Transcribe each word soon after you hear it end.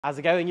How's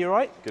it going? You all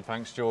right? Good,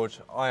 thanks, George.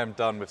 I am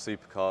done with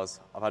supercars.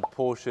 I've had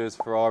Porsches,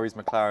 Ferraris,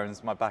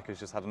 McLarens. My back has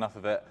just had enough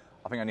of it.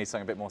 I think I need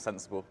something a bit more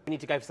sensible. You need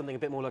to go for something a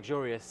bit more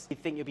luxurious. You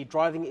think you'll be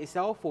driving it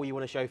yourself or you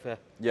want a chauffeur?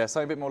 Yeah,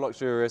 something a bit more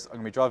luxurious. I'm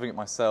going to be driving it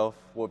myself.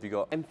 What have you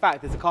got? In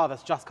fact, there's a car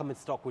that's just come in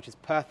stock, which is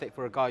perfect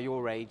for a guy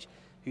your age,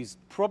 who's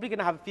probably going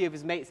to have a few of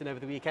his mates in over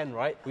the weekend,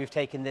 right? We've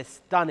taken this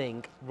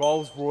stunning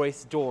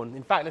Rolls-Royce Dawn.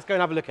 In fact, let's go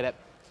and have a look at it.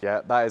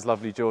 Yeah, that is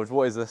lovely, George.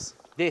 What is this?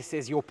 This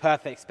is your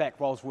perfect spec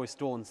Rolls-Royce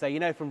Dawn. So you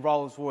know from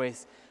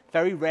Rolls-Royce,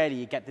 very rarely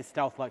you get this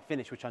stealth-like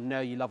finish, which I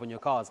know you love on your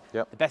cars.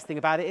 Yep. The best thing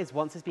about it is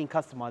once it's been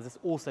customized, it's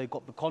also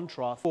got the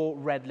contrast for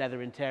red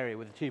leather interior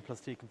with a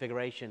 2+2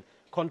 configuration,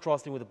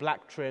 contrasting with the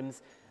black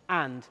trims,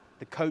 and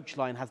the coach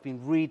line has been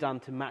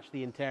redone to match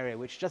the interior,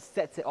 which just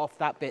sets it off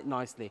that bit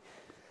nicely.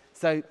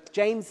 So,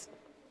 James,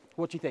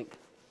 what do you think?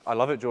 I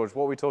love it, George.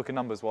 What are we talking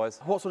numbers-wise?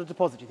 What sort of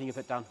deposit do you think you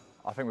put down?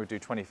 I think we'd do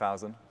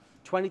 20,000.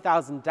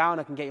 20,000 down,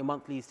 I can get your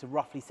monthlies to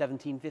roughly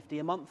 1750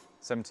 a month.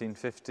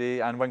 1750,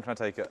 and when can I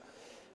take it?